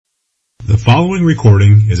The following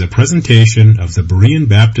recording is a presentation of the Berean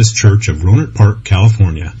Baptist Church of Rohnert Park,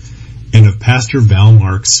 California, and of Pastor Val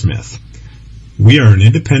Mark Smith. We are an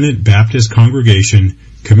independent Baptist congregation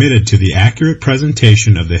committed to the accurate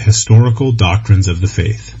presentation of the historical doctrines of the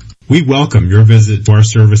faith. We welcome your visit to our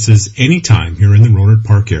services anytime here in the Rohnert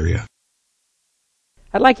Park area.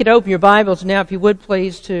 I'd like you to open your Bibles now, if you would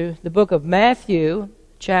please, to the book of Matthew,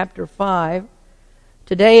 chapter 5.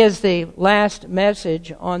 Today is the last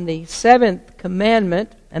message on the seventh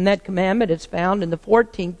commandment, and that commandment is found in the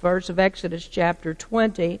 14th verse of Exodus chapter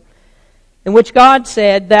 20, in which God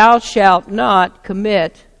said, "Thou shalt not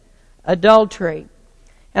commit adultery."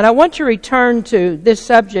 And I want to return to this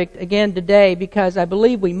subject again today because I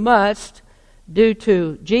believe we must, due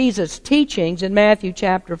to Jesus' teachings in Matthew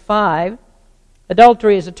chapter 5.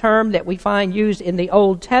 Adultery is a term that we find used in the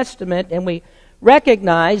Old Testament, and we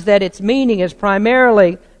recognize that its meaning is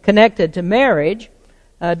primarily connected to marriage.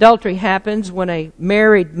 Adultery happens when a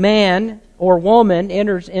married man or woman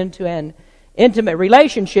enters into an intimate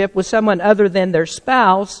relationship with someone other than their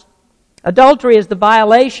spouse. Adultery is the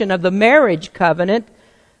violation of the marriage covenant,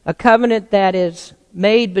 a covenant that is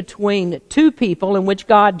made between two people in which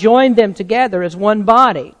God joined them together as one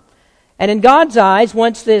body. And in God's eyes,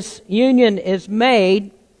 once this union is made,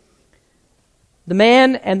 the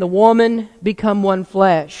man and the woman become one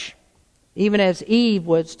flesh. Even as Eve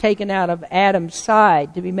was taken out of Adam's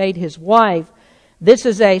side to be made his wife, this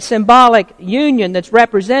is a symbolic union that's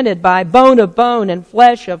represented by bone of bone and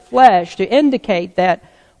flesh of flesh to indicate that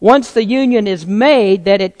once the union is made,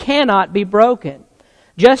 that it cannot be broken.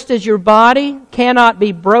 Just as your body cannot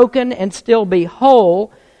be broken and still be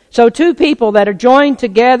whole, so two people that are joined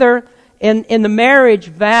together in the marriage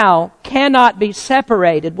vow cannot be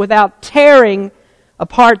separated without tearing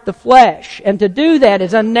apart the flesh. And to do that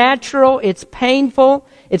is unnatural, it's painful,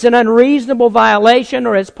 it's an unreasonable violation,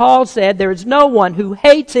 or as Paul said, there is no one who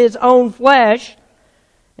hates his own flesh,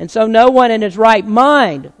 and so no one in his right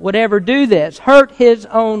mind would ever do this, hurt his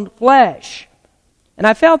own flesh. And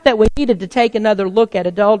I felt that we needed to take another look at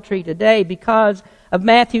adultery today because of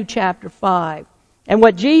Matthew chapter 5. And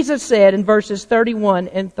what Jesus said in verses 31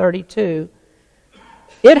 and 32,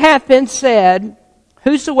 "It hath been said,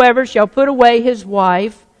 whosoever shall put away his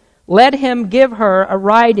wife, let him give her a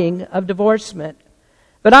writing of divorcement.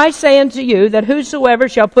 But I say unto you that whosoever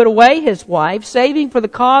shall put away his wife, saving for the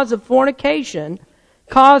cause of fornication,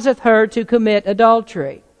 causeth her to commit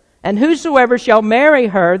adultery. And whosoever shall marry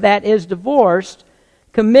her that is divorced,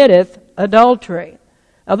 committeth adultery."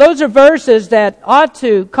 Now those are verses that ought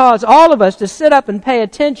to cause all of us to sit up and pay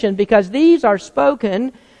attention, because these are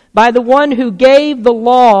spoken by the one who gave the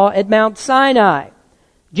law at Mount Sinai.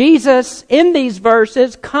 Jesus, in these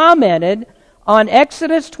verses, commented on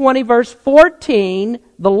Exodus 20, verse 14,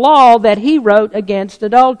 the law that he wrote against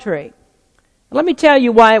adultery. Let me tell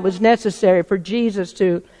you why it was necessary for Jesus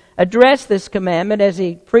to address this commandment as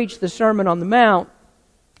he preached the Sermon on the Mount.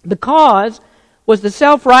 The cause was the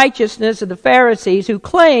self-righteousness of the Pharisees, who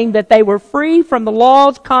claimed that they were free from the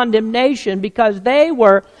law's condemnation because they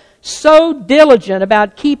were so diligent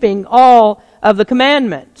about keeping all of the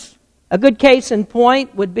commandments. A good case in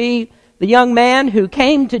point would be the young man who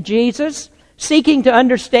came to Jesus seeking to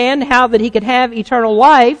understand how that he could have eternal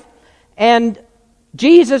life, and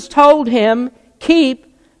Jesus told him,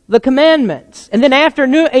 "Keep the commandments." And then after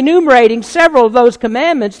enumerating several of those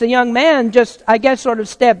commandments, the young man just, sort of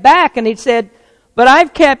stepped back and he said, "But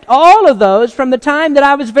I've kept all of those from the time that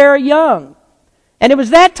I was very young." And it was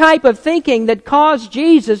that type of thinking that caused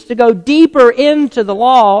Jesus to go deeper into the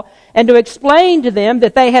law and to explain to them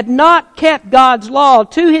that they had not kept God's law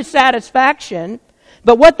to his satisfaction,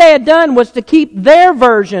 but what they had done was to keep their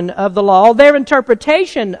version of the law, their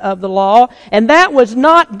interpretation of the law, and that was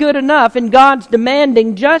not good enough in God's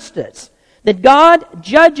demanding justice. That God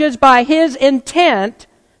judges by his intent,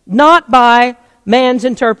 not by man's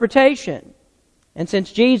interpretation. And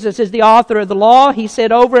since Jesus is the author of the law, he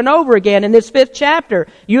said over and over again in this 5th chapter,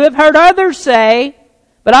 "You have heard others say,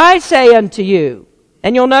 but I say unto you."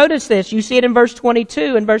 And you'll notice this. You see it in verse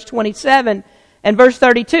 22 and verse 27 and verse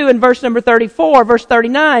 32 and verse number 34, verse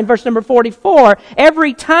 39, verse number 44.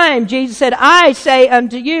 Every time Jesus said, "I say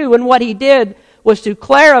unto you," and what he did was to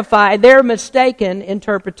clarify their mistaken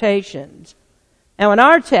interpretations. Now in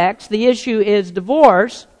our text, the issue is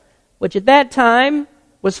divorce, which at that time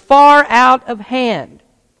was far out of hand.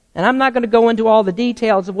 And I'm not going to go into all the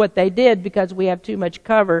details of what they did because we have too much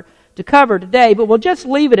to cover today, but we'll just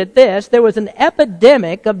leave it at this. There was an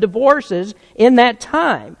epidemic of divorces in that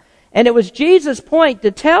time. And it was Jesus' point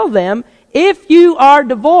to tell them, if you are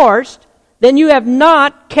divorced, then you have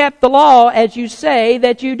not kept the law as you say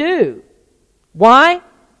that you do. Why?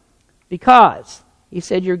 because he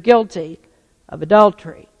said you're guilty of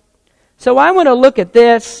adultery. So I want to look at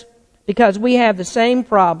this because we have the same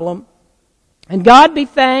problem. And God be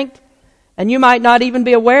thanked, and you might not even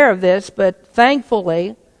be aware of this, but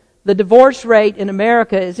thankfully, the divorce rate in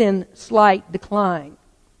America is in slight decline.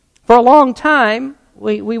 For a long time,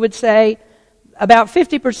 we would say about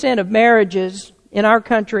 50% of marriages in our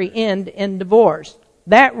country end in divorce.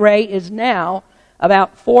 That rate is now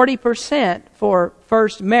about 40% for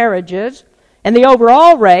first marriages, and the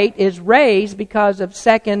overall rate is raised because of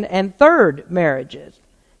second and third marriages.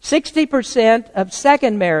 60% of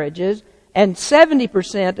second marriages and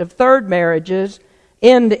 70% of third marriages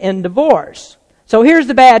end in divorce. So here's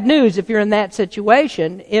the bad news if you're in that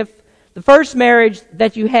situation. If the first marriage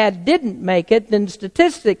that you had didn't make it, then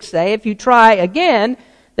statistics say if you try again,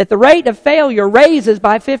 that the rate of failure raises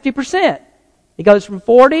by 50%. It goes from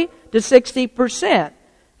 40 to 60%.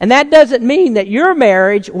 And that doesn't mean that your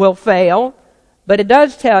marriage will fail, but it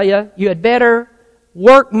does tell you you had better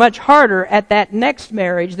work much harder at that next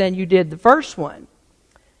marriage than you did the first one.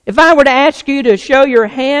 If I were to ask you to show your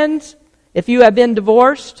hands if you have been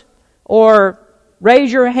divorced, or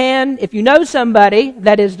raise your hand if you know somebody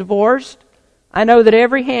that is divorced, I know that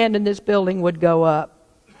every hand in this building would go up.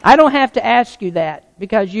 I don't have to ask you that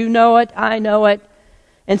because you know it, I know it.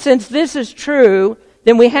 And since this is true,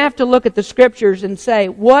 then we have to look at the Scriptures and say,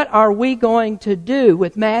 what are we going to do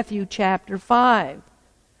with Matthew chapter 5?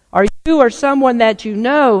 Are you or someone that you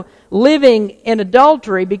know living in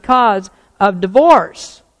adultery because of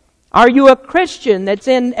divorce? Are you a Christian that's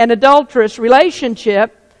in an adulterous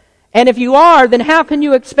relationship? And if you are, then how can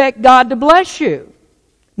you expect God to bless you?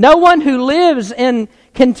 No one who lives in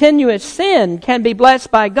continuous sin can be blessed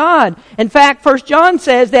by God. In fact, 1 John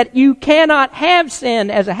says that you cannot have sin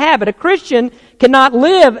as a habit. A Christian cannot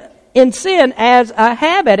live in sin as a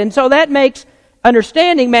habit. And so that makes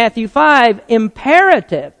understanding Matthew 5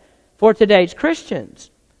 imperative for today's Christians.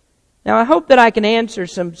 Now, I hope that I can answer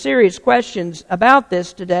some serious questions about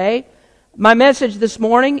this today. My message this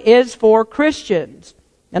morning is for Christians.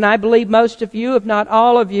 And I believe most of you, if not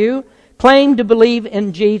all of you, claim to believe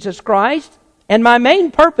in Jesus Christ. And my main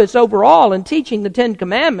purpose overall in teaching the Ten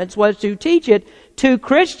Commandments was to teach it to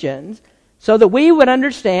Christians so that we would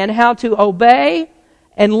understand how to obey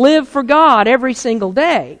and live for God every single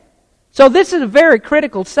day. So this is a very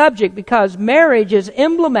critical subject because marriage is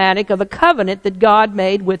emblematic of a covenant that God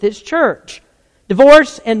made with His church.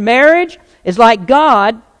 Divorce and marriage is like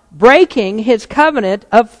God breaking His covenant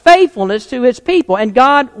of faithfulness to His people. And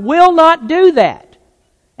God will not do that.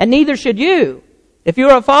 And neither should you. If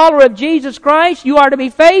you're a follower of Jesus Christ, you are to be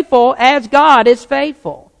faithful as God is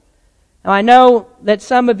faithful. Now I know that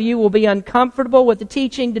some of you will be uncomfortable with the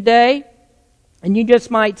teaching today. And you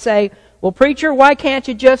just might say, well, preacher, why can't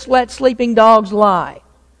you just let sleeping dogs lie?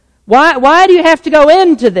 Why do you have to go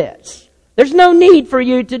into this? There's no need for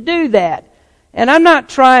you to do that. And I'm not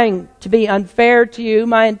trying to be unfair to you.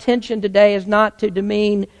 My intention today is not to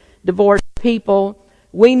demean divorced people.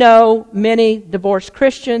 We know many divorced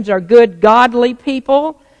Christians are good, godly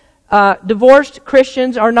people. Divorced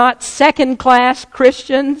Christians are not second-class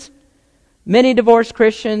Christians. Many divorced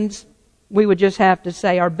Christians, we would just have to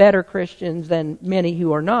say, are better Christians than many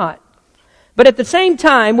who are not. But at the same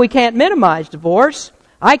time, we can't minimize divorce.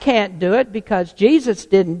 I can't do it because Jesus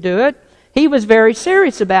didn't do it. He was very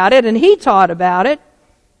serious about it, and He taught about it.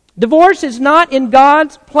 Divorce is not in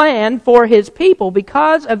God's plan for His people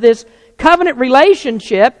because of this covenant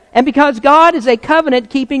relationship and because God is a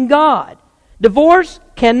covenant-keeping God. Divorce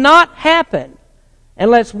cannot happen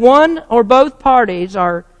unless one or both parties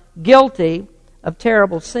are guilty of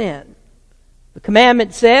terrible sin. The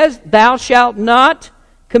commandment says, "Thou shalt not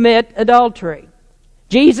commit adultery."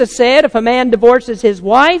 Jesus said if a man divorces his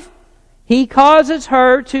wife, he causes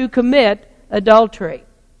her to commit adultery.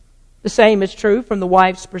 The same is true from the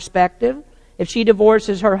wife's perspective. If she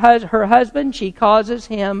divorces her husband, she causes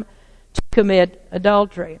him to commit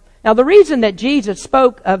adultery. Now, the reason that Jesus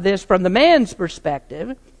spoke of this from the man's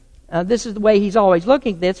perspective, this is the way He's always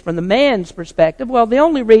looking at this from the man's perspective. Well, the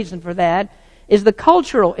only reason for that is the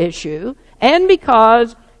cultural issue, and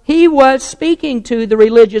because He was speaking to the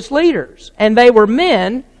religious leaders, and they were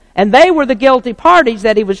men, and they were the guilty parties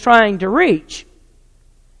that He was trying to reach.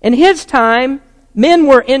 In His time, men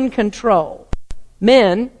were in control.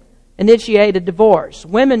 Men initiated divorce.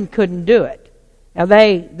 Women couldn't do it. Now,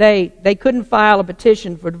 they couldn't file a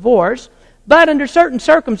petition for divorce, but under certain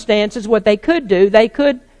circumstances, what they could do, they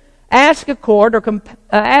could ask a court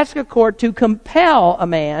to compel a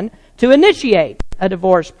man to initiate a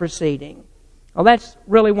divorce proceeding. Well, that's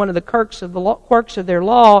really one of the quirks of their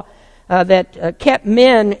law that kept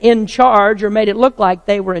men in charge or made it look like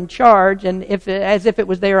they were in charge, and as if it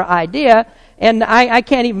was their idea. And I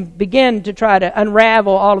can't even begin to try to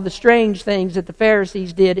unravel all of the strange things that the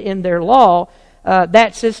Pharisees did in their law.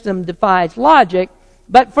 That system defies logic.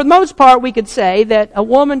 But for the most part, we could say that a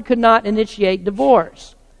woman could not initiate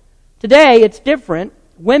divorce. Today, it's different.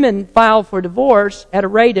 Women file for divorce at a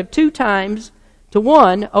rate of 2 times to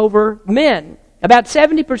 1 over men. About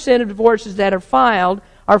 70% of divorces that are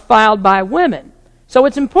filed by women. So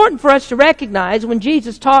it's important for us to recognize when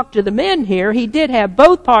Jesus talked to the men here, he did have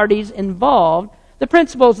both parties involved. The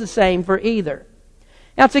principle is the same for either.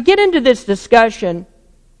 Now, to get into this discussion,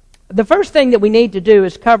 the first thing that we need to do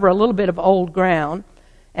is cover a little bit of old ground.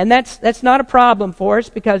 And that's not a problem for us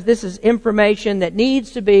because this is information that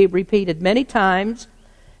needs to be repeated many times.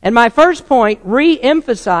 And my first point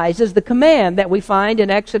re-emphasizes the command that we find in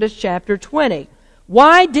Exodus chapter 20.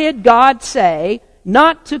 Why did God say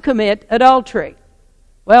not to commit adultery?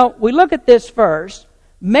 Well, we look at this first.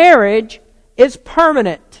 Marriage is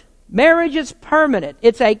permanent. Marriage is permanent.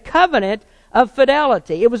 It's a covenant of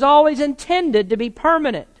fidelity. It was always intended to be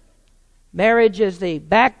permanent. Marriage is the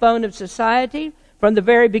backbone of society. From the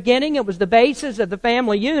very beginning, it was the basis of the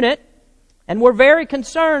family unit. And we're very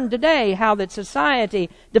concerned today how that society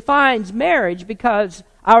defines marriage because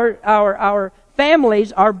our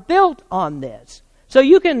families are built on this. So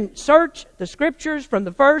you can search the Scriptures from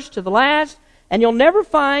the first to the last, and you'll never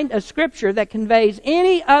find a Scripture that conveys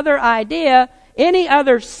any other idea, any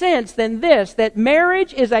other sense than this, that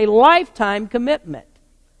marriage is a lifetime commitment.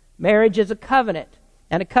 Marriage is a covenant,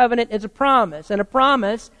 and a covenant is a promise, and a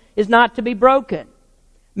promise is not to be broken.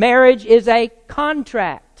 Marriage is a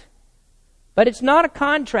contract, but it's not a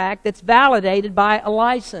contract that's validated by a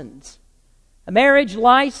license. A marriage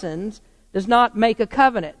license does not make a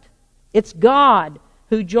covenant. It's God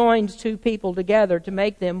who joins 2 people together to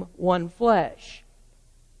make them one flesh.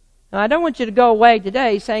 Now, I don't want you to go away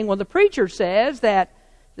today saying, well, the preacher says that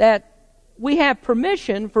we have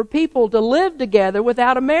permission for people to live together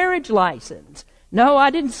without a marriage license. No, I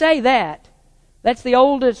didn't say that. That's the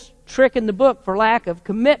oldest trick in the book for lack of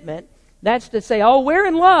commitment. That's to say, oh, we're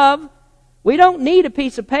in love. We don't need a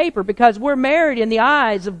piece of paper because we're married in the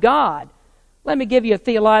eyes of God. Let me give you a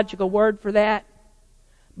theological word for that.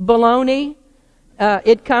 Baloney.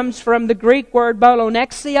 It comes from the Greek word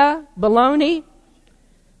bolonexia, baloney.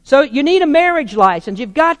 So you need a marriage license.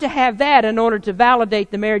 You've got to have that in order to validate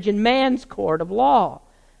the marriage in man's court of law.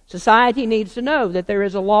 Society needs to know that there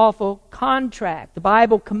is a lawful contract. The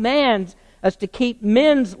Bible commands us to keep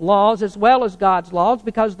men's laws as well as God's laws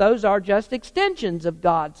because those are just extensions of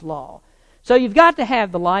God's law. So you've got to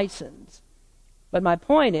have the license. But my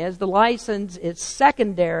point is the license is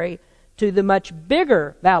secondary to the much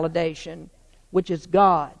bigger validation, which is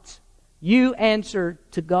God's. You answer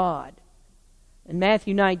to God. In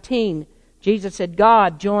Matthew 19, Jesus said,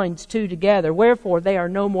 God joins 2 together. Wherefore they are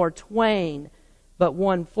no more twain, but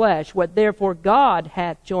one flesh. What therefore God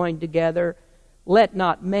hath joined together, let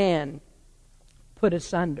not man put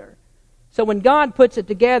asunder. So when God puts it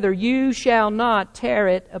together, you shall not tear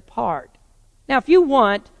it apart. Now, if you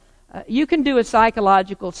want, you can do a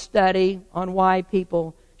psychological study on why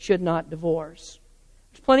people should not divorce.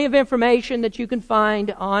 There's plenty of information that you can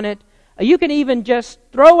find on it. You can even just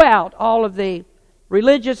throw out all of the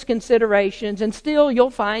religious considerations, and still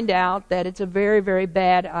you'll find out that it's a very, very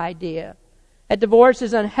bad idea. That divorce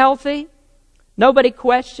is unhealthy. Nobody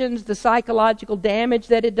questions the psychological damage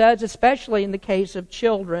that it does, especially in the case of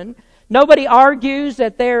children. Nobody argues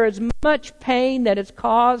that there is much pain that is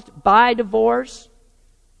caused by divorce.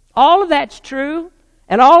 All of that's true,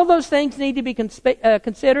 and all of those things need to be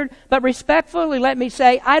considered. But respectfully, let me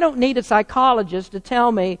say, I don't need a psychologist to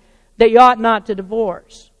tell me that you ought not to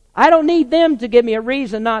divorce. I don't need them to give me a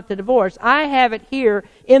reason not to divorce. I have it here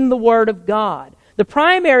in the Word of God. The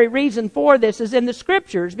primary reason for this is in the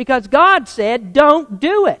Scriptures because God said, don't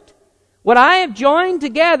do it. What I have joined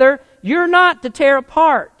together, you're not to tear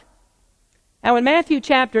apart. Now in Matthew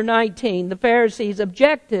chapter 19, the Pharisees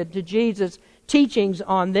objected to Jesus' teachings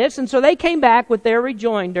on this, and so they came back with their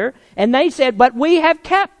rejoinder, and they said, but we have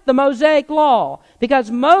kept the Mosaic law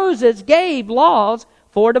because Moses gave laws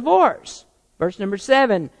for divorce. Verse number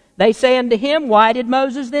 7, they say unto him, why did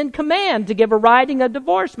Moses then command to give a writing of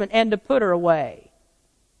divorcement and to put her away?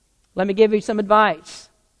 Let me give you some advice.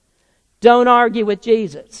 Don't argue with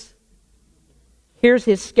Jesus. Here's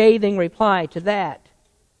his scathing reply to that.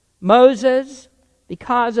 Moses,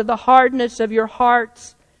 because of the hardness of your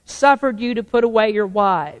hearts, suffered you to put away your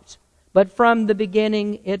wives. But from the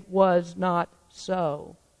beginning it was not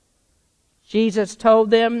so. Jesus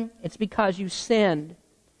told them, it's because you sinned.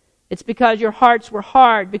 It's because your hearts were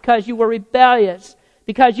hard, because you were rebellious,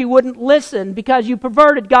 because you wouldn't listen, because you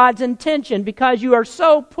perverted God's intention, because you are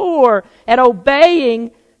so poor at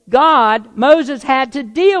obeying God, Moses had to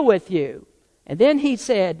deal with you. And then he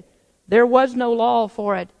said, there was no law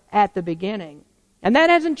for it at the beginning. And that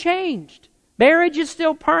hasn't changed. Marriage is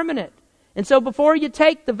still permanent. And so before you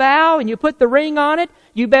take the vow and you put the ring on it,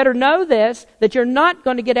 you better know this, that you're not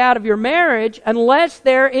going to get out of your marriage unless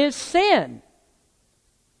there is sin.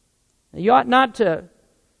 Now, you ought not to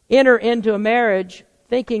enter into a marriage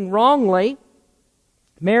thinking wrongly.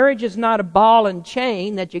 Marriage is not a ball and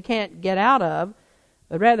chain that you can't get out of,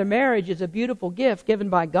 but rather marriage is a beautiful gift given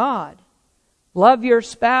by God. Love your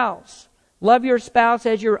spouse. Love your spouse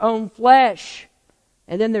as your own flesh.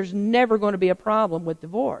 And then there's never going to be a problem with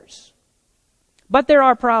divorce. But there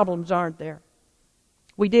are problems, aren't there?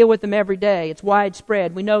 We deal with them every day. It's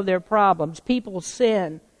widespread. We know there are problems. People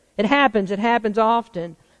sin. It happens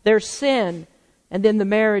often. There's sin, and then the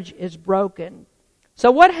marriage is broken. So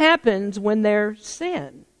what happens when there's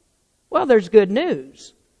sin? Well, there's good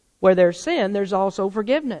news. Where there's sin, there's also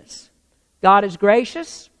forgiveness. God is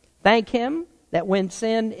gracious. Thank Him that when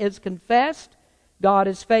sin is confessed, God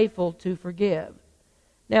is faithful to forgive.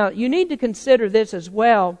 Now, you need to consider this as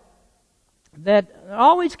well, that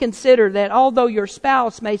always consider that although your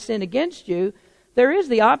spouse may sin against you, there is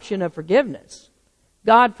the option of forgiveness.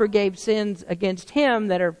 God forgave sins against him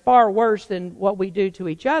that are far worse than what we do to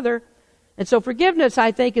each other. And so forgiveness,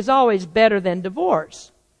 I think, is always better than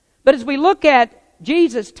divorce. But as we look at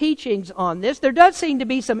Jesus' teachings on this, there does seem to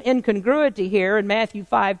be some incongruity here in Matthew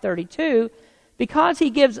 5:32, because he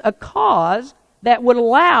gives a cause that would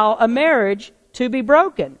allow a marriage to be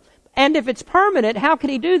broken. And if it's permanent, how can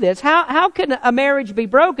he do this? How can a marriage be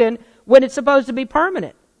broken when it's supposed to be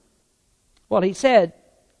permanent? Well, he said,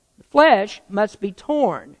 the flesh must be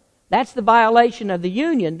torn. That's the violation of the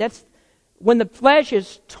union. That's when the flesh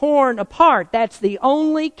is torn apart. That's the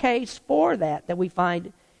only case for that we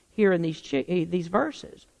find here in these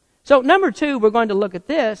verses. So, number 2, we're going to look at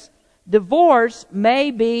this. Divorce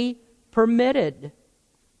may be permitted.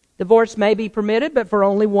 Divorce may be permitted, but for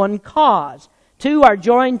only one cause. 2 are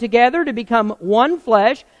joined together to become one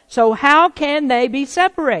flesh, so how can they be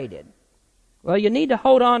separated? Well, you need to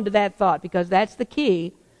hold on to that thought, because that's the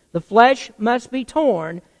key. The flesh must be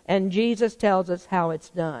torn, and Jesus tells us how it's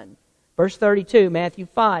done. Verse 32, Matthew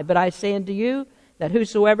 5, but I say unto you, that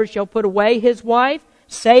whosoever shall put away his wife,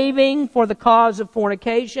 saving for the cause of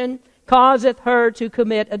fornication, causeth her to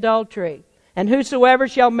commit adultery. And whosoever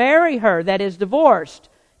shall marry her that is divorced,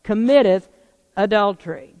 committeth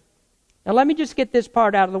adultery. Now let me just get this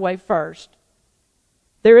part out of the way first.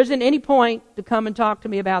 There isn't any point to come and talk to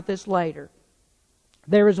me about this later.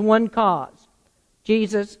 There is one cause.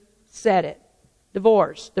 Jesus said it.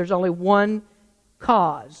 Divorce. There's only one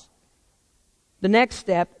cause. The next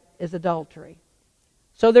step is adultery.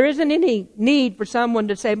 So there isn't any need for someone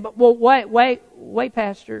to say, but well, wait,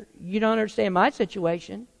 Pastor, you don't understand my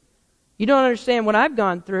situation. You don't understand what I've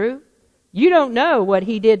gone through. You don't know what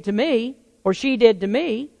he did to me or she did to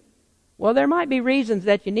me. Well, there might be reasons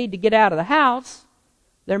that you need to get out of the house.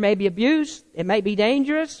 There may be abuse. It may be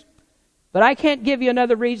dangerous. But I can't give you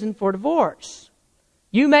another reason for divorce.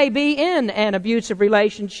 You may be in an abusive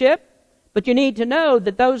relationship, but you need to know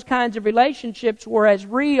that those kinds of relationships were as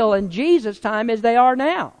real in Jesus' time as they are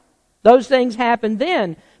now. Those things happened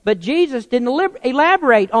then. But Jesus didn't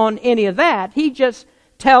elaborate on any of that. He just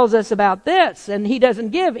tells us about this, and he doesn't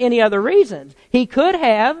give any other reasons. He could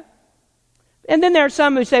have. And then there are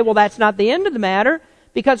some who say, well, that's not the end of the matter,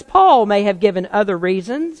 because Paul may have given other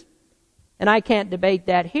reasons. And I can't debate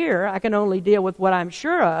that here. I can only deal with what I'm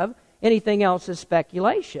sure of. Anything else is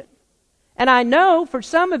speculation. And I know for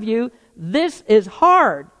some of you, this is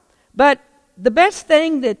hard. But the best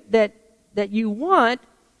thing that you want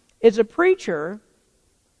is a preacher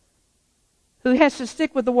who has to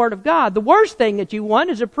stick with the Word of God. The worst thing that you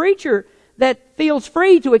want is a preacher that feels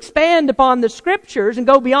free to expand upon the Scriptures and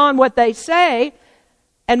go beyond what they say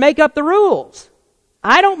and make up the rules.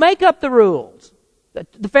 I don't make up the rules.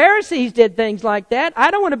 The Pharisees did things like that.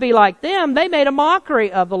 I don't want to be like them. They made a mockery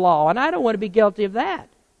of the law, and I don't want to be guilty of that.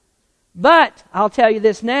 But I'll tell you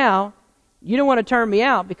this now, you don't want to turn me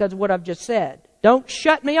out because of what I've just said. Don't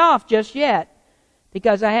shut me off just yet,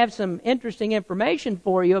 because I have some interesting information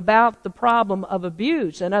for you about the problem of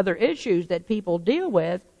abuse and other issues that people deal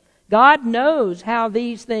with. God knows how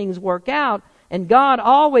these things work out, and God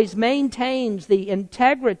always maintains the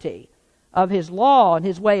integrity of His law and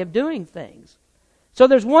His way of doing things. So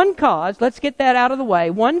there's one cause. Let's get that out of the way.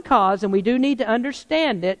 One cause, and we do need to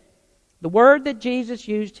understand it. The word that Jesus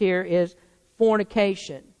used here is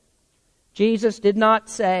fornication. Jesus did not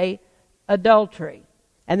say adultery.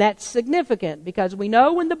 And that's significant because we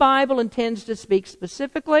know when the Bible intends to speak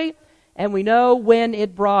specifically, and we know when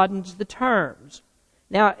it broadens the terms.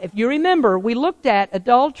 Now, if you remember, we looked at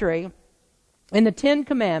adultery in the Ten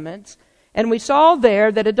Commandments, and we saw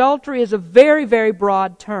there that adultery is a very, very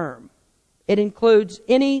broad term. It includes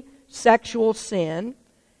any sexual sin.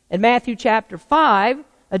 In Matthew chapter 5,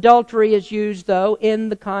 adultery is used, though, in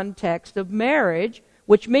the context of marriage,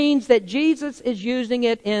 which means that Jesus is using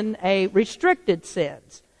it in a restricted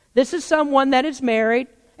sense. This is someone that is married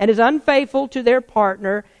and is unfaithful to their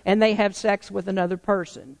partner, and they have sex with another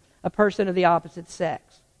person, a person of the opposite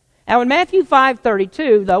sex. Now in Matthew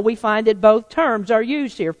 5:32, though, we find that both terms are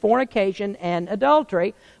used here, fornication and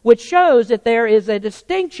adultery, which shows that there is a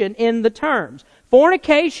distinction in the terms.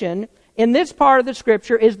 Fornication in this part of the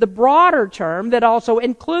Scripture is the broader term that also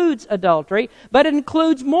includes adultery, but it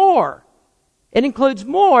includes more. It includes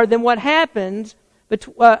more than what happens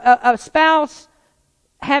between a spouse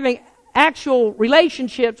having actual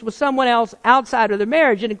relationships with someone else outside of their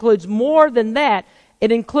marriage. It includes more than that.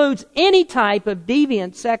 It includes any type of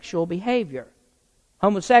deviant sexual behavior.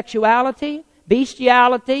 Homosexuality,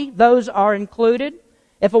 bestiality, those are included.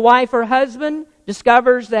 If a wife or husband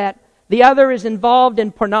discovers that the other is involved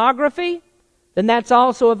in pornography, then that's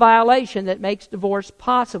also a violation that makes divorce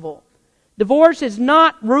possible. Divorce is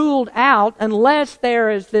not ruled out unless there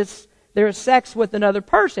is sex with another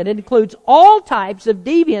person. It includes all types of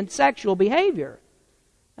deviant sexual behavior.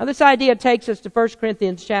 Now this idea takes us to 1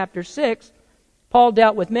 Corinthians chapter 6. Paul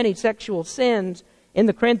dealt with many sexual sins in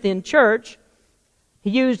the Corinthian church. He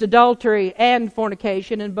used adultery and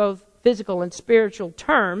fornication in both physical and spiritual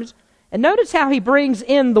terms. And notice how he brings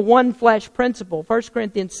in the one flesh principle, 1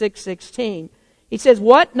 Corinthians 6:16. He says,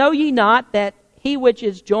 "What, know ye not that he which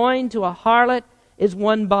is joined to a harlot is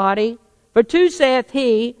one body? For two, saith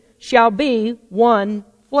he, shall be one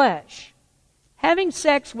flesh." Having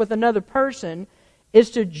sex with another person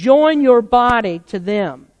is to join your body to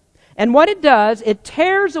them. And what it does, it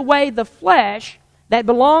tears away the flesh that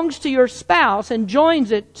belongs to your spouse and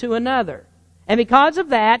joins it to another. And because of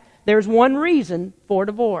that, there's one reason for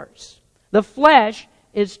divorce. The flesh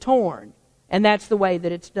is torn, and that's the way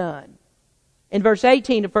that it's done. In verse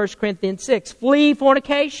 18 of 1 Corinthians 6, "Flee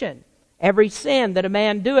fornication. Every sin that a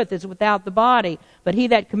man doeth is without the body, but he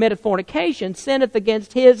that committeth fornication sinneth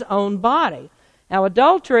against his own body." Now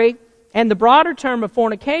adultery and the broader term of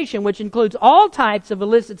fornication, which includes all types of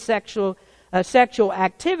illicit sexual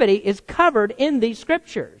activity, is covered in these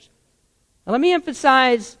Scriptures. Now let me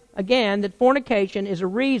emphasize again that fornication is a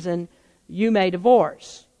reason you may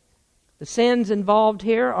divorce. The sins involved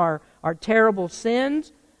here are terrible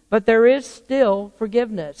sins, but there is still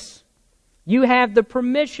forgiveness. You have the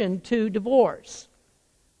permission to divorce,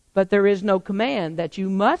 but there is no command that you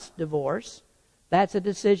must divorce. That's a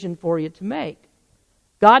decision for you to make.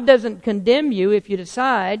 God doesn't condemn you if you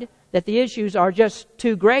decide that the issues are just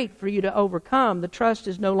too great for you to overcome. The trust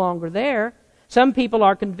is no longer there. Some people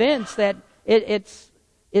are convinced that it's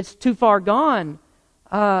too far gone.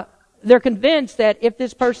 They're convinced that if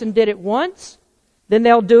this person did it once, then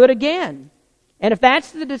they'll do it again. And if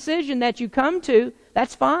that's the decision that you come to,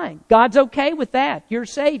 that's fine. God's okay with that. You're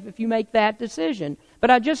safe if you make that decision. But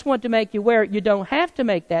I just want to make you aware, you don't have to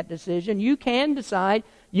make that decision. You can decide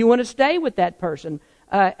you want to stay with that person.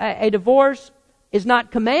 A divorce is not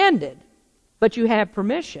commanded, but you have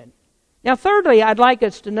permission. Now, thirdly, I'd like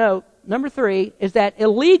us to note, number 3, is that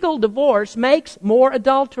illegal divorce makes more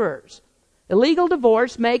adulterers. Illegal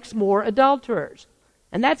divorce makes more adulterers.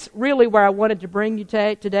 And that's really where I wanted to bring you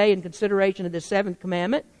today in consideration of the 7th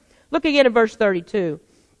commandment. Look again at verse 32.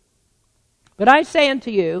 "But I say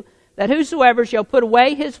unto you, that whosoever shall put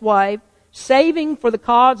away his wife, saving for the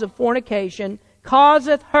cause of fornication,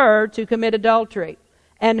 causeth her to commit adultery.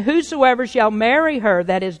 And whosoever shall marry her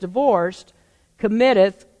that is divorced,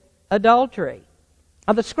 committeth adultery."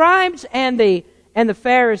 Now the scribes and the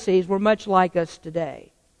Pharisees were much like us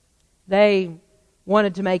today. They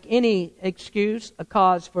wanted to make any excuse a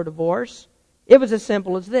cause for divorce. It was as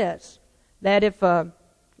simple as this, that if a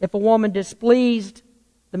woman displeased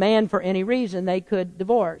the man for any reason, they could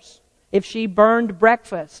divorce. If she burned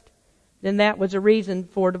breakfast, then that was a reason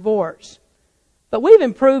for divorce. But we've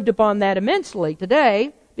improved upon that immensely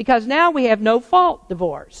today, because now we have no-fault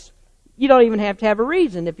divorce. You don't even have to have a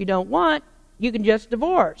reason. If you don't want, you can just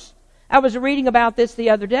divorce. I was reading about this the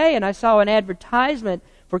other day, and I saw an advertisement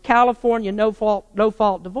for California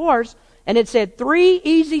no-fault divorce, and it said 3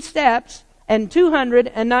 easy steps and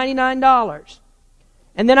 $299.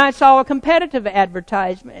 And then I saw a competitive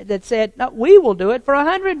advertisement that said, "No, we will do it for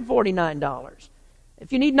 $149."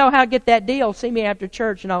 If you need to know how to get that deal, see me after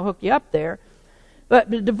church and I'll hook you up there. But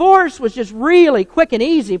the divorce was just really quick and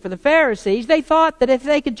easy for the Pharisees. They thought that if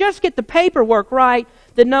they could just get the paperwork right,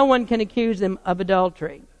 then no one can accuse them of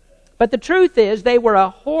adultery. But the truth is, they were a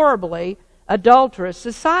horribly adulterous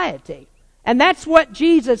society. And that's what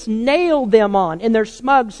Jesus nailed them on in their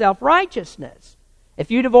smug self-righteousness. If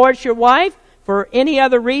you divorce your wife for any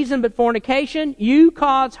other reason but fornication, you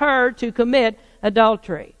cause her to commit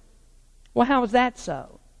adultery. Well, how is that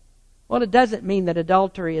so? Well, it doesn't mean that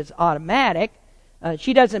adultery is automatic.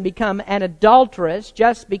 She doesn't become an adulteress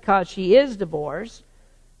just because she is divorced.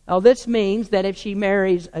 Oh, this means that if she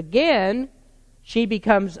marries again, she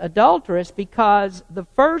becomes adulteress because the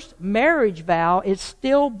first marriage vow is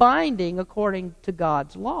still binding according to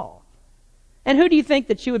God's law. And who do you think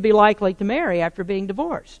that she would be likely to marry after being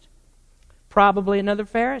divorced? Probably another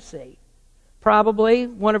Pharisee. Probably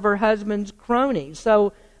one of her husband's cronies.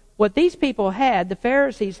 So what these people had, the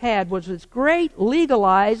Pharisees had, was this great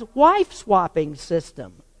legalized wife-swapping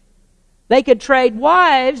system. They could trade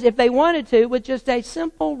wives if they wanted to with just a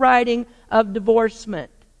simple writing of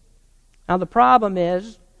divorcement. Now the problem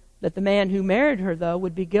is that the man who married her, though,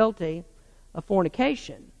 would be guilty of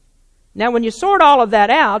fornication. Now when you sort all of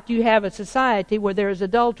that out, you have a society where there is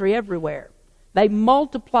adultery everywhere. They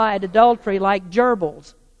multiplied adultery like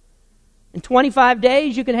gerbils. In 25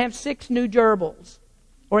 days, you can have 6 new gerbils.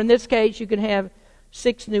 Or in this case, you can have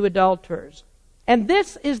 6 new adulterers. And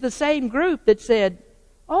this is the same group that said,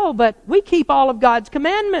 oh, but we keep all of God's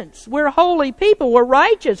commandments. We're holy people. We're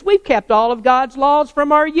righteous. We've kept all of God's laws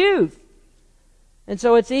from our youth. And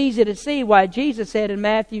so it's easy to see why Jesus said in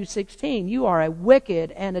Matthew 16, you are a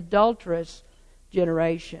wicked and adulterous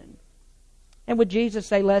generation. And would Jesus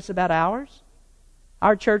say less about ours?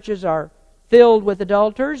 Our churches are filled with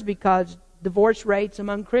adulterers because divorce rates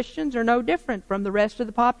among Christians are no different from the rest of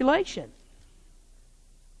the population.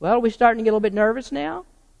 Well, are we starting to get a little bit nervous now?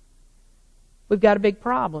 We've got a big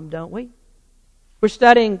problem, don't we? We're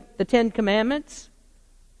studying the 10 Commandments.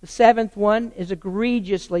 The 7th one is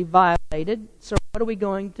egregiously violated. So what are we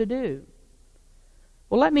going to do?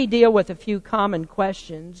 Well, let me deal with a few common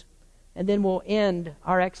questions, and then we'll end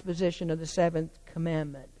our exposition of the 7th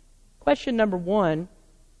commandment. Question number 1,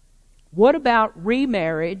 what about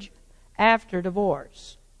remarriage after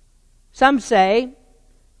divorce? Some say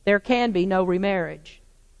there can be no remarriage.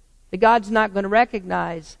 That God's not going to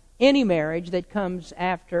recognize any marriage that comes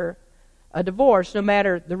after a divorce, no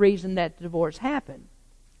matter the reason that the divorce happened.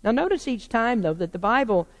 Now notice each time, though, that the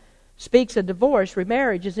Bible speaks of divorce,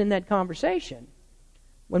 remarriage is in that conversation.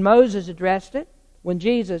 When Moses addressed it, when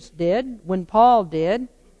Jesus did, when Paul did,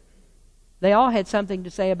 they all had something to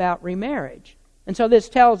say about remarriage. And so this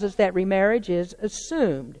tells us that remarriage is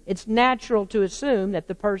assumed. It's natural to assume that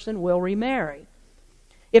the person will remarry.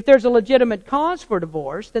 If there's a legitimate cause for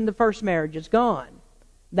divorce, then the first marriage is gone.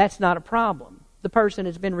 That's not a problem. The person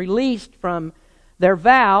has been released from their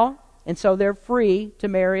vow, and so they're free to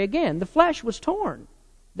marry again. The flesh was torn.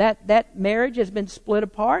 That marriage has been split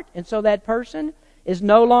apart, and so that person is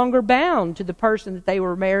no longer bound to the person that they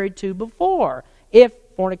were married to before, if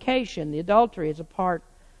fornication, the adultery, is a part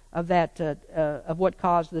of that of what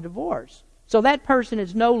caused the divorce. So that person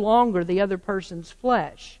is no longer the other person's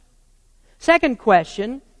flesh. Second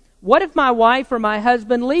question, what if my wife or my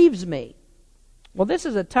husband leaves me? Well, this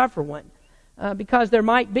is a tougher one because there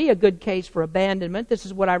might be a good case for abandonment. This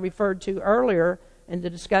is what I referred to earlier in the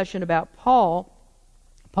discussion about Paul.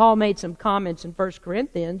 Paul made some comments in 1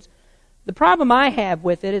 Corinthians. The problem I have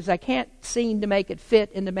with it is I can't seem to make it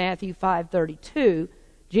fit into Matthew 5:32.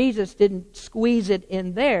 Jesus didn't squeeze it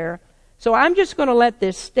in there. So I'm just going to let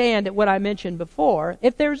this stand at what I mentioned before.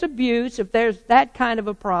 If there's abuse, if there's that kind of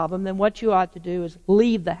a problem, then what you ought to do is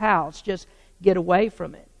leave the house. Just get away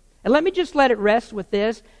from it. And let me just let it rest with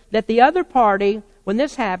this, that the other party, when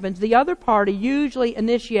this happens, the other party usually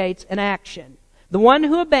initiates an action. The one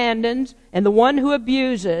who abandons and the one who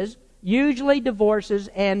abuses usually divorces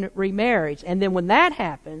and remarries. And then when that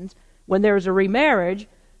happens, when there's a remarriage,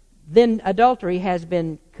 then adultery has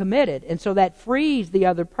been committed. And so that frees the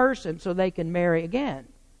other person so they can marry again.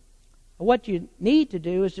 What you need to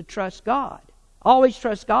do is to trust God. Always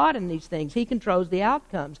trust God in these things. He controls the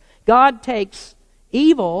outcomes. God takes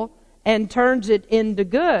evil and turns it into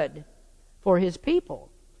good for His people.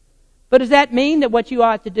 But does that mean that what you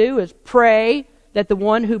ought to do is pray that the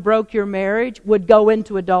one who broke your marriage would go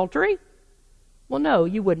into adultery? Well, no,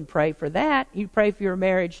 you wouldn't pray for that. You pray for your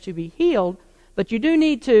marriage to be healed. But you do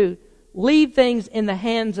need to leave things in the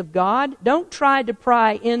hands of God. Don't try to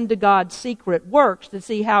pry into God's secret works to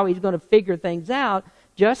see how He's going to figure things out.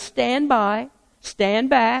 Just stand by, stand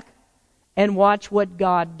back, and watch what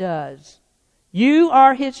God does. You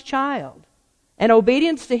are His child. And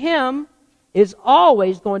obedience to Him is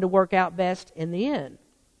always going to work out best in the end.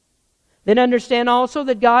 Then understand also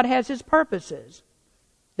that God has His purposes.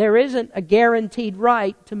 There isn't a guaranteed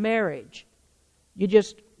right to marriage. You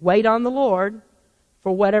just wait on the Lord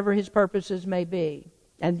for whatever His purposes may be.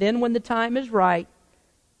 And then when the time is right,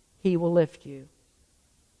 He will lift you.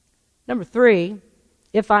 Number 3,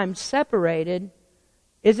 if I'm separated,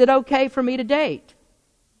 is it okay for me to date?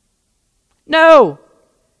 No.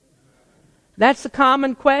 That's the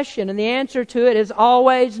common question, and the answer to it is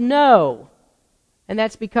always no. And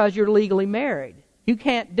that's because you're legally married. You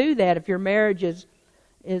can't do that if your marriage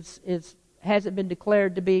hasn't been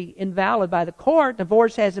declared to be invalid by the court.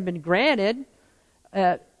 Divorce hasn't been granted.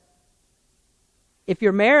 If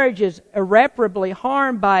your marriage is irreparably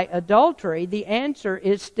harmed by adultery, the answer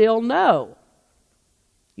is still no.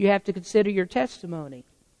 You have to consider your testimony.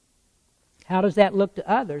 How does that look to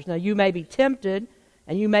others? Now, you may be tempted,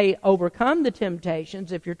 and you may overcome the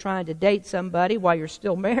temptations if you're trying to date somebody while you're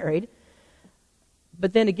still married.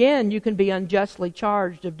 But then again, you can be unjustly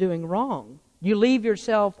charged of doing wrong. You leave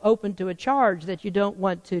yourself open to a charge that you don't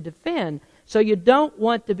want to defend. So you don't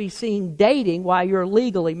want to be seen dating while you're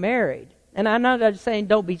legally married. And I'm not just saying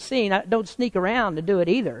don't be seen. Don't sneak around to do it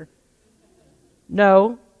either.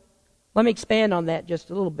 No. Let me expand on that just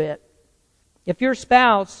a little bit. If your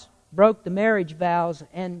spouse broke the marriage vows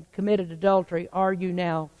and committed adultery, are you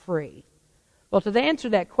now free? Well, to answer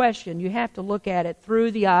that question, you have to look at it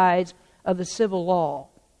through the eyes of the civil law.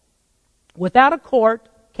 Without a court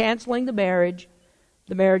canceling the marriage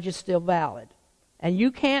is still valid. And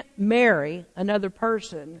you can't marry another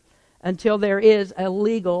person until there is a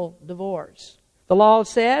legal divorce. The law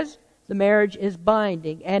says the marriage is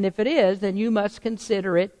binding, and if it is, then you must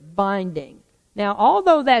consider it binding. Now,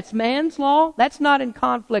 although that's man's law, that's not in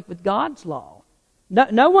conflict with God's law.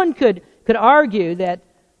 No one could argue that,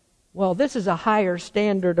 well, this is a higher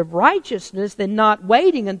standard of righteousness than not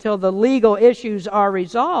waiting until the legal issues are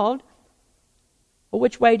resolved. Well,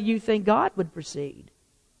 which way do you think God would proceed?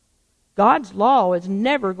 God's law is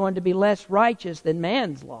never going to be less righteous than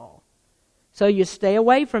man's law. So you stay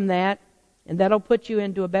away from that, and that'll put you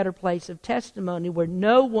into a better place of testimony where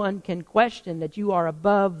no one can question that you are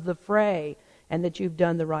above the fray and that you've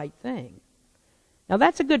done the right thing. Now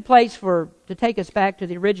that's a good place to take us back to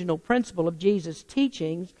the original principle of Jesus'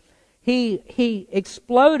 teachings. He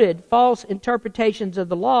exploded false interpretations of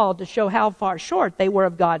the law to show how far short they were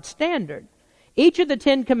of God's standard. Each of the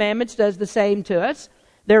 10 Commandments does the same to us.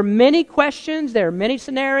 There are many questions, there are many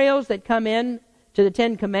scenarios that come in to the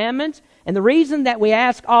 10 Commandments. And the reason that we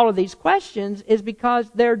ask all of these questions is because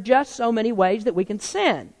there are just so many ways that we can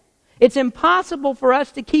sin. It's impossible for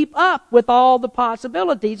us to keep up with all the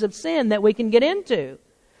possibilities of sin that we can get into.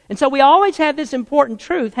 And so we always have this important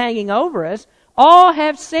truth hanging over us. All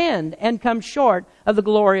have sinned and come short of the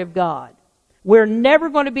glory of God. We're never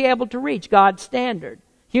going to be able to reach God's standard.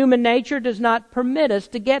 Human nature does not permit us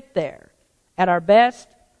to get there. At our best,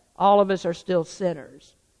 all of us are still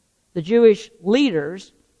sinners. The Jewish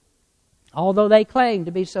leaders, although they claimed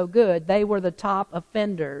to be so good, they were the top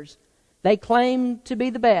offenders. They claimed to be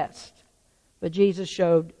the best, but Jesus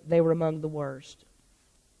showed they were among the worst.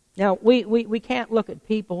 Now, we can't look at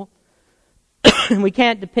people. We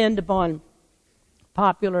can't depend upon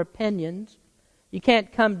popular opinions. You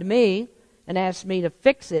can't come to me and ask me to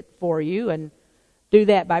fix it for you and do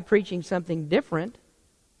that by preaching something different.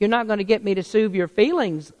 You're not going to get me to soothe your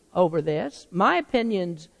feelings over this. My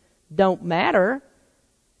opinions don't matter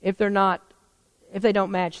if they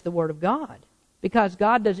don't match the Word of God. Because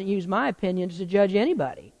God doesn't use my opinions to judge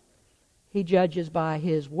anybody. He judges by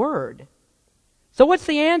His Word. So what's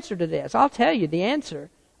the answer to this? I'll tell you the answer.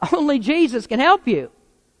 Only Jesus can help you.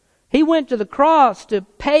 He went to the cross to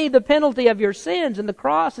pay the penalty of your sins, and the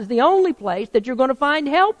cross is the only place that you're going to find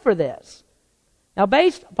help for this. Now,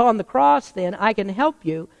 based upon the cross, then, I can help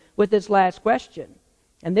you with this last question.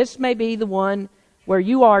 And this may be the one where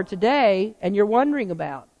you are today and you're wondering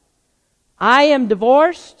about. I am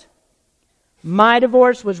divorced. My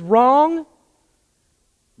divorce was wrong.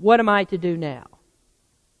 What am I to do now?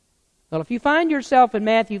 Well, if you find yourself in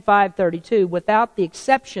Matthew 5:32 without the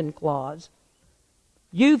exception clause,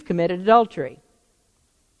 you've committed adultery.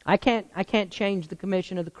 I can't change the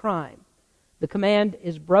commission of the crime. The command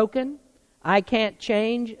is broken. I can't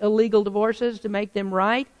change illegal divorces to make them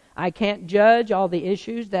right. I can't judge all the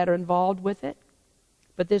issues that are involved with it.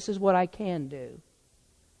 But this is what I can do.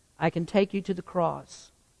 I can take you to the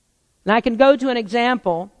cross. And I can go to an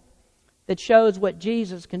example that shows what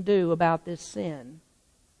Jesus can do about this sin.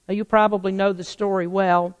 Now, you probably know the story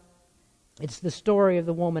well. It's the story of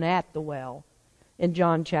the woman at the well. in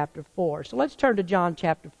John chapter 4. So let's turn to John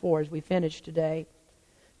chapter 4 as we finish today.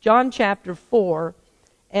 John chapter 4,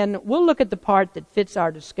 and we'll look at the part that fits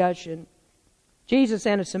our discussion. Jesus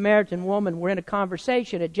and a Samaritan woman were in a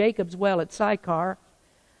conversation at Jacob's well at Sychar,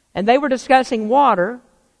 and they were discussing water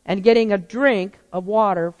and getting a drink of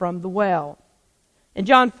water from the well. In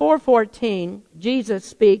John 4:14, Jesus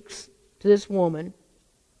speaks to this woman,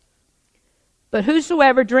 "But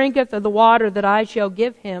whosoever drinketh of the water that I shall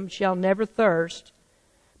give him shall never thirst,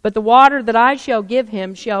 but the water that I shall give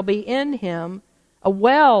him shall be in him a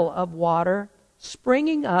well of water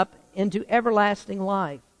springing up into everlasting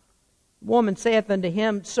life. The woman saith unto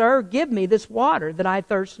him, Sir, give me this water, that I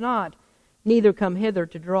thirst not, neither come hither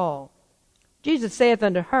to draw. Jesus saith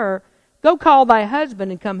unto her, Go call thy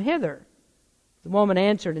husband, and come hither. The woman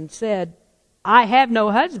answered and said, I have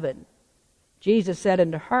no husband. Jesus said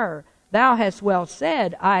unto her, Thou hast well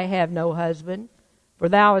said, I have no husband, for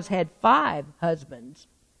thou hast had 5 husbands,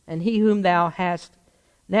 and he whom thou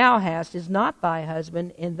now hast is not thy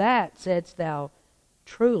husband. In that saidst thou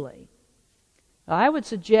truly." I would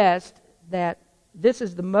suggest that this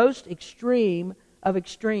is the most extreme of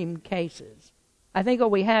extreme cases. I think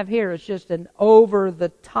what we have here is just an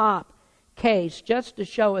over-the-top case, just to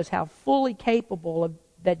show us how fully capable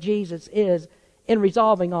that Jesus is in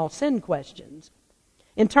resolving all sin questions.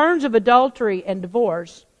 In terms of adultery and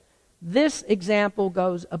divorce, this example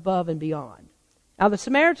goes above and beyond. Now, the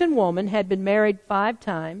Samaritan woman had been married 5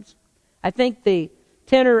 times. I think the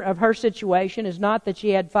tenor of her situation is not that she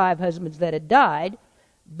had 5 husbands that had died,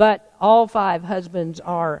 but all 5 husbands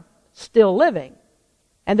are still living.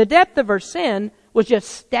 And the depth of her sin was just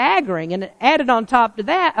staggering. And added on top of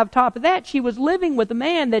that, she was living with a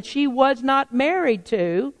man that she was not married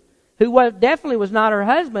to, who definitely was not her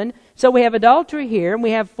husband. So we have adultery here, and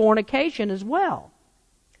we have fornication as well.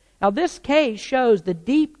 Now, this case shows the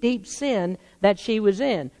deep, deep sin that she was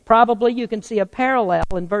in. Probably you can see a parallel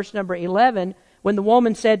in verse number 11, when the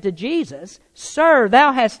woman said to Jesus, Sir,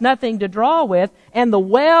 thou hast nothing to draw with, and the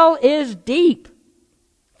well is deep.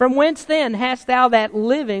 From whence then hast thou that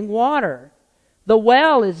living water? The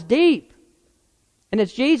well is deep. And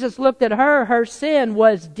as Jesus looked at her, her sin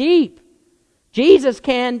was deep. Jesus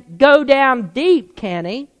can go down deep, can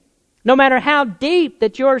he? No matter how deep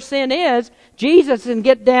that your sin is, Jesus can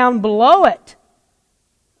get down below it.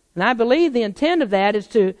 And I believe the intent of that is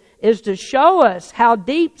to show us how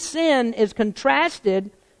deep sin is contrasted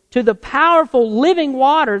to the powerful living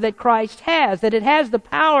water that Christ has, that it has the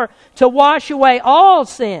power to wash away all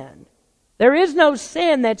sin. There is no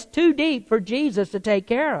sin that's too deep for Jesus to take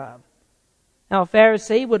care of. Now, a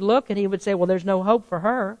Pharisee would look and he would say, well, there's no hope for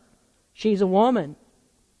her. She's a woman.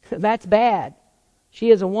 That's bad. She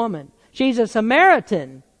is a woman. She's a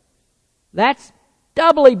Samaritan. That's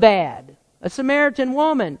doubly bad. A Samaritan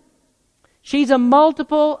woman. She's a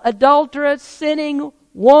multiple adulterous, sinning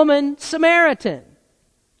woman Samaritan.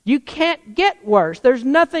 You can't get worse. There's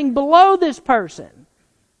nothing below this person.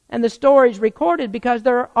 And the story's recorded because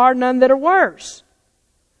there are none that are worse.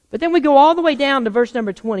 But then we go all the way down to verse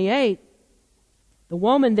number 28. The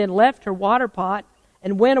woman then left her water pot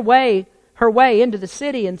and went her way into the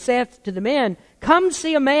city, and saith to the men, Come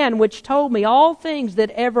see a man which told me all things that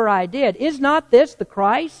ever I did. Is not this the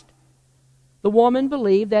Christ? The woman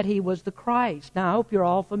believed that he was the Christ. Now, I hope you're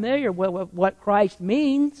all familiar with what Christ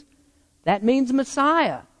means. That means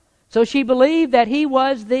Messiah. So she believed that he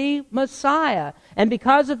was the Messiah. And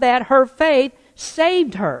because of that, her faith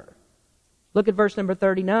saved her. Look at verse number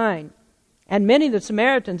 39. And many of the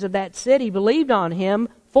Samaritans of that city believed on him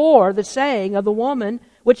for the saying of the woman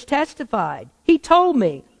which testified, He told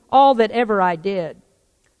me all that ever I did.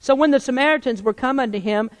 So when the Samaritans were come unto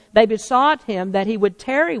him, they besought him that he would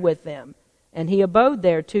tarry with them. And he abode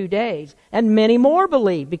there 2 days. And many more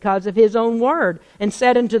believed because of his own word, and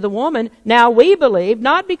said unto the woman, Now we believe,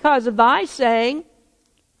 not because of thy saying,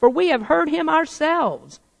 for we have heard him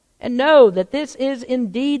ourselves, and know that this is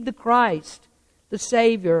indeed the Christ, the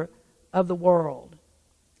Savior of the world.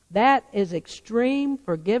 That is extreme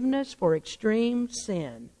forgiveness for extreme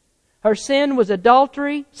sin. Her sin was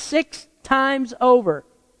adultery 6 times over,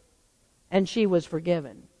 and she was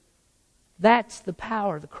forgiven. That's the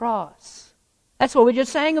power of the cross. That's what we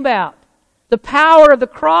just sang about. The power of the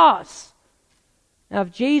cross. Now,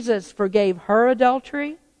 if Jesus forgave her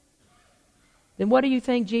adultery, then what do you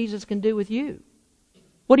think Jesus can do with you?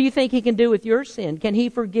 What do you think He can do with your sin? Can He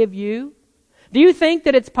forgive you? Do you think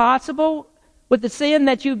that it's possible with the sin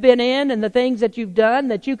that you've been in and the things that you've done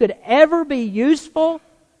that you could ever be useful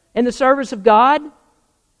in the service of God?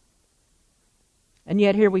 And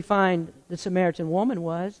yet here we find the Samaritan woman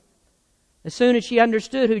was. As soon as she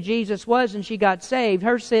understood who Jesus was and she got saved,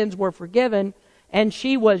 her sins were forgiven, And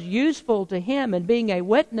she was useful to him in being a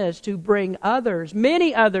witness to bring others,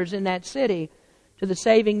 many others in that city, to the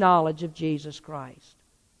saving knowledge of Jesus Christ.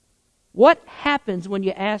 What happens when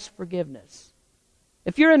you ask forgiveness?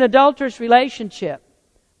 If you're in an adulterous relationship,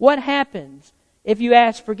 what happens if you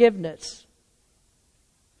ask forgiveness?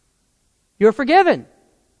 You're forgiven.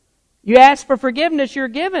 You ask for forgiveness, you're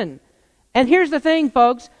given. And here's the thing,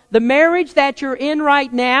 folks. The marriage that you're in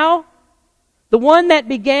right now, the one that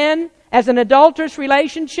began as an adulterous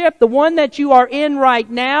relationship, the one that you are in right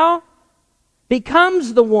now,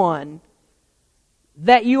 becomes the one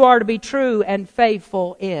that you are to be true and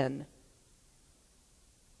faithful in.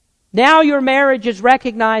 Now your marriage is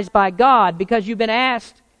recognized by God because you've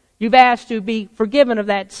asked to be forgiven of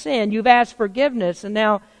that sin. You've asked forgiveness, and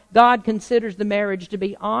now God considers the marriage to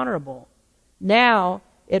be honorable. Now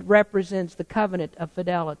it represents the covenant of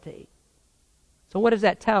fidelity. So what does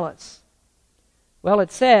that tell us? Well,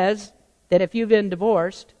 it says that if you've been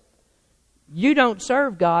divorced, you don't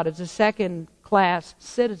serve God as a second-class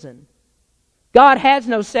citizen. God has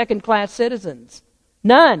no second-class citizens.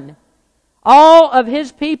 None. All of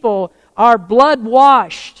His people are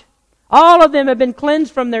blood-washed. All of them have been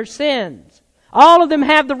cleansed from their sins. All of them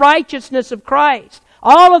have the righteousness of Christ.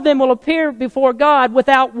 All of them will appear before God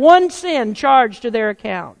without one sin charged to their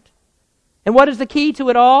account. And what is the key to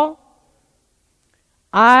it all?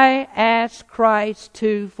 I ask Christ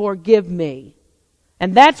to forgive me.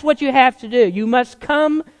 And that's what you have to do. You must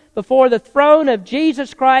come before the throne of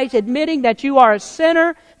Jesus Christ, admitting that you are a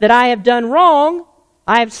sinner, that I have done wrong.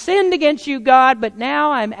 I have sinned against you, God, but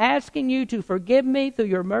now I'm asking you to forgive me through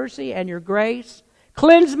your mercy and your grace.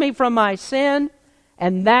 Cleanse me from my sin.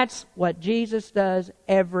 And that's what Jesus does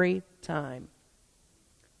every time.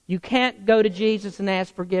 You can't go to Jesus and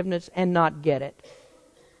ask forgiveness and not get it.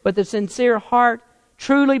 With a sincere heart,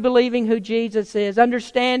 truly believing who Jesus is,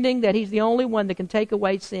 understanding that He's the only one that can take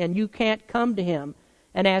away sin, you can't come to Him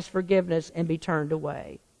and ask forgiveness and be turned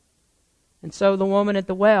away. And so the woman at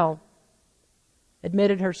the well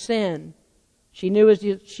admitted her sin. She knew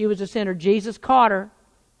she was a sinner. Jesus caught her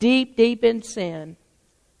deep, deep in sin,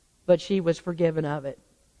 but she was forgiven of it.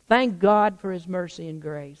 Thank God for His mercy and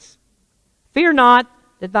grace. Fear not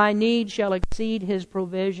that thy need shall exceed His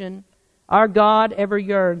provision. Our God ever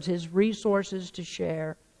yearns His resources to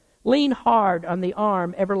share. Lean hard on the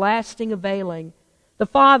arm everlasting availing. The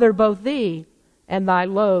Father both thee and thy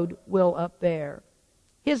load will upbear.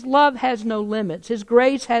 His love has no limits. His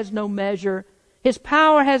grace has no measure. His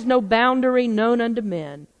power has no boundary known unto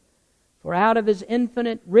men. For out of His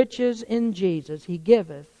infinite riches in Jesus He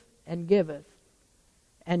giveth and giveth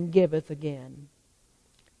and giveth again.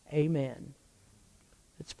 Amen.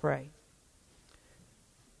 Let's pray.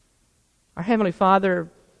 Our Heavenly Father,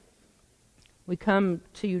 we come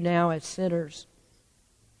to you now as sinners.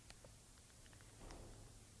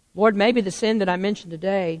 Lord, maybe the sin that I mentioned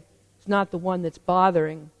today is not the one that's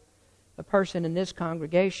bothering a person in this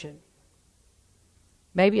congregation.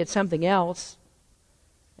 Maybe it's something else.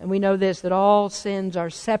 And we know this, that all sins are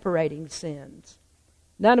separating sins.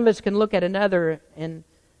 None of us can look at another and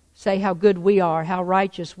say how good we are, how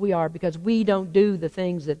righteous we are, because we don't do the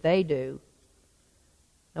things that they do.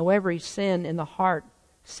 Now, every sin in the heart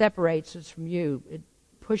separates us from you. It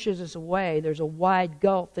pushes us away. There's a wide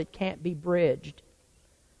gulf that can't be bridged.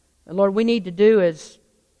 And Lord, we need to do as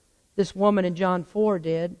this woman in John 4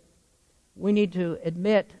 did. We need to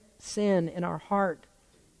admit sin in our heart.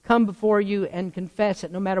 Come before you and confess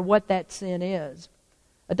it, no matter what that sin is.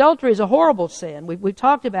 Adultery is a horrible sin. We've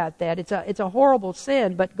talked about that. It's a horrible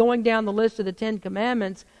sin, but going down the list of the 10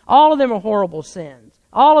 Commandments, all of them are horrible sins.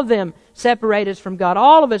 All of them separate us from God.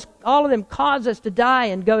 All of them cause us to die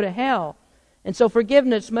and go to hell. And so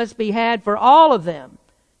forgiveness must be had for all of them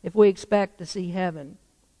if we expect to see heaven.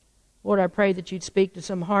 Lord, I pray that you'd speak to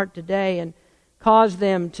some heart today and cause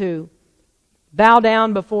them to bow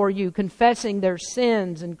down before you, confessing their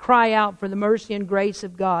sins, and cry out for the mercy and grace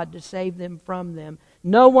of God to save them from them.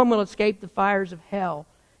 No one will escape the fires of hell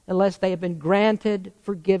unless they have been granted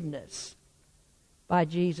forgiveness by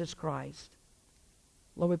Jesus Christ.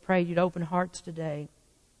 Lord, we pray you'd open hearts today.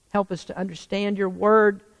 Help us to understand your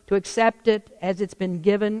word, to accept it as it's been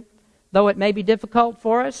given, though it may be difficult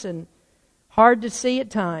for us and hard to see at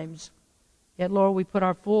times. Yet, Lord, we put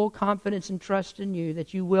our full confidence and trust in you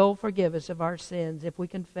that you will forgive us of our sins if we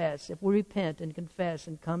confess, if we repent and confess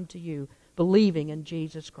and come to you, believing in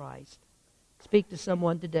Jesus Christ. Speak to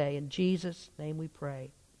someone today. In Jesus' name we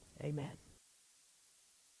pray. Amen.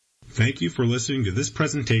 Thank you for listening to this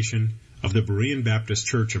presentation of the Berean Baptist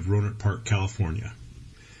Church of Rohnert Park, California.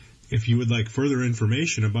 If you would like further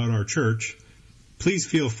information about our church, please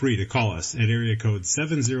feel free to call us at area code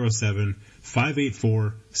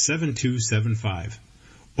 707-584-7275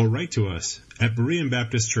 or write to us at Berean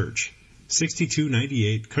Baptist Church,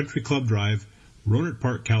 6298 Country Club Drive, Rohnert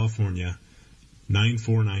Park, California,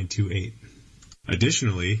 94928.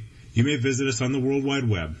 Additionally, you may visit us on the World Wide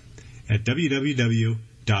Web at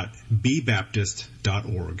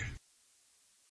www.bbaptist.org.